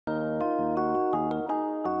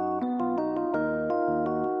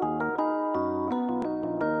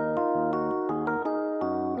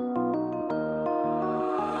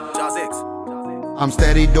I'm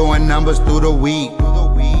steady doing numbers through the week.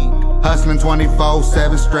 Hustling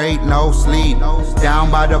 24/7 straight, no sleep. Down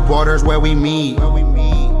by the borders where we meet.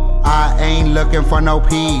 I ain't looking for no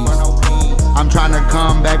peace. I'm trying to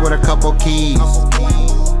come back with a couple keys.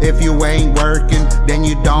 If you ain't working, then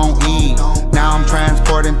you don't eat. Now I'm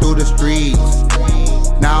transporting through the streets.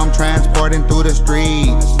 Now I'm transporting through the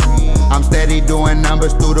streets. I'm steady doing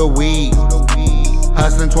numbers through the week.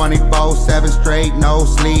 Hustling 24/7 straight, no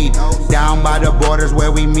sleep. Down by the borders where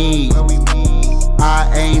we meet. I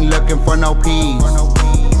ain't looking for no peace.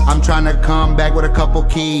 I'm trying to come back with a couple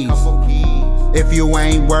keys. If you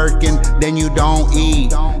ain't working, then you don't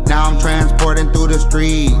eat. Now I'm transporting through the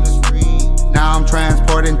streets. Now I'm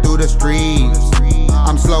transporting through the streets.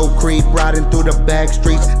 I'm slow creep riding through the back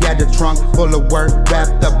streets. Yeah, the trunk full of work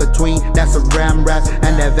wrapped up between. That's a ram rap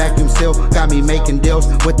and that vacuum seal got me making deals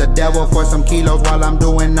with the devil for some kilos while I'm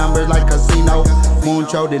doing numbers like casino.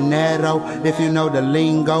 Mucho dinero, if you know the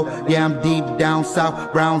lingo. Yeah, I'm deep down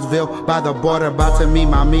south, Brownsville, by the border, about to meet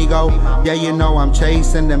my amigo. Yeah, you know I'm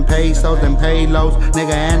chasing them pesos, them payloads,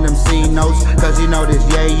 nigga, and them C notes. Cause you know this,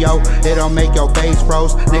 yeah, yo, it'll make your face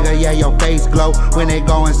froze. Nigga, yeah, your face glow when it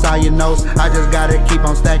go inside your nose. I just gotta keep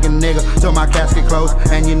on stacking, nigga, till my casket close.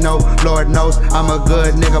 And you know, Lord knows, I'm a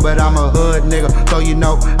good nigga, but I'm a hood nigga. So you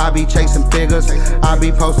know, I be chasing figures. I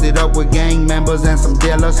be posted up with gang members and some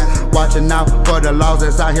dealers, watching out for the laws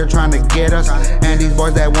that's out here trying to get us. And these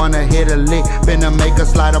boys that wanna hit a lick, finna make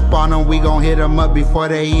us slide up on them. We gon' hit them up before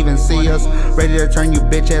they even see us. Ready to turn you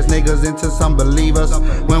bitch ass niggas into some believers.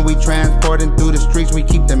 When we transporting through the streets, we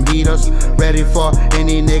keep them heaters ready for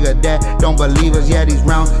any nigga that don't believe us. Yeah, these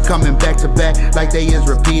rounds coming back to back like they is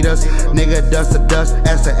repeaters. Nigga, dust to dust,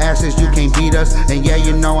 ass to ashes, you can't beat us. And yeah,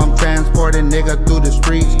 you know I'm transporting nigga through the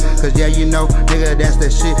streets. Cause yeah, you know, nigga, that's the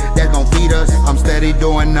shit that gon' feed us. I'm steady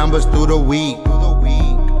doing numbers through the week.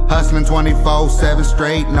 Hustling 24/7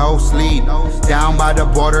 straight, no sleep. Down by the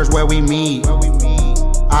borders where we meet.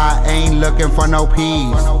 I ain't looking for no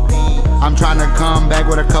peace. I'm trying to come back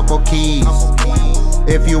with a couple keys.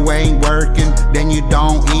 If you ain't working, then you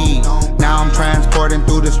don't eat. Now I'm transporting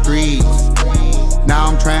through the streets. Now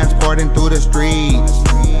I'm transporting through the streets.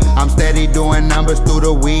 I'm steady doing numbers through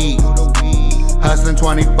the week. Hustling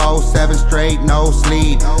 24/7 straight, no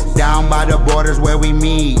sleep. Down by the borders where we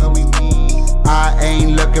meet. I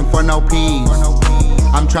ain't looking for no peace.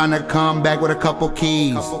 I'm trying to come back with a couple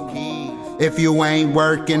keys. If you ain't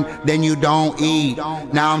working, then you don't eat.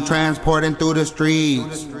 Now I'm transporting through the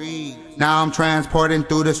streets. Now I'm transporting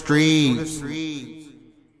through the streets.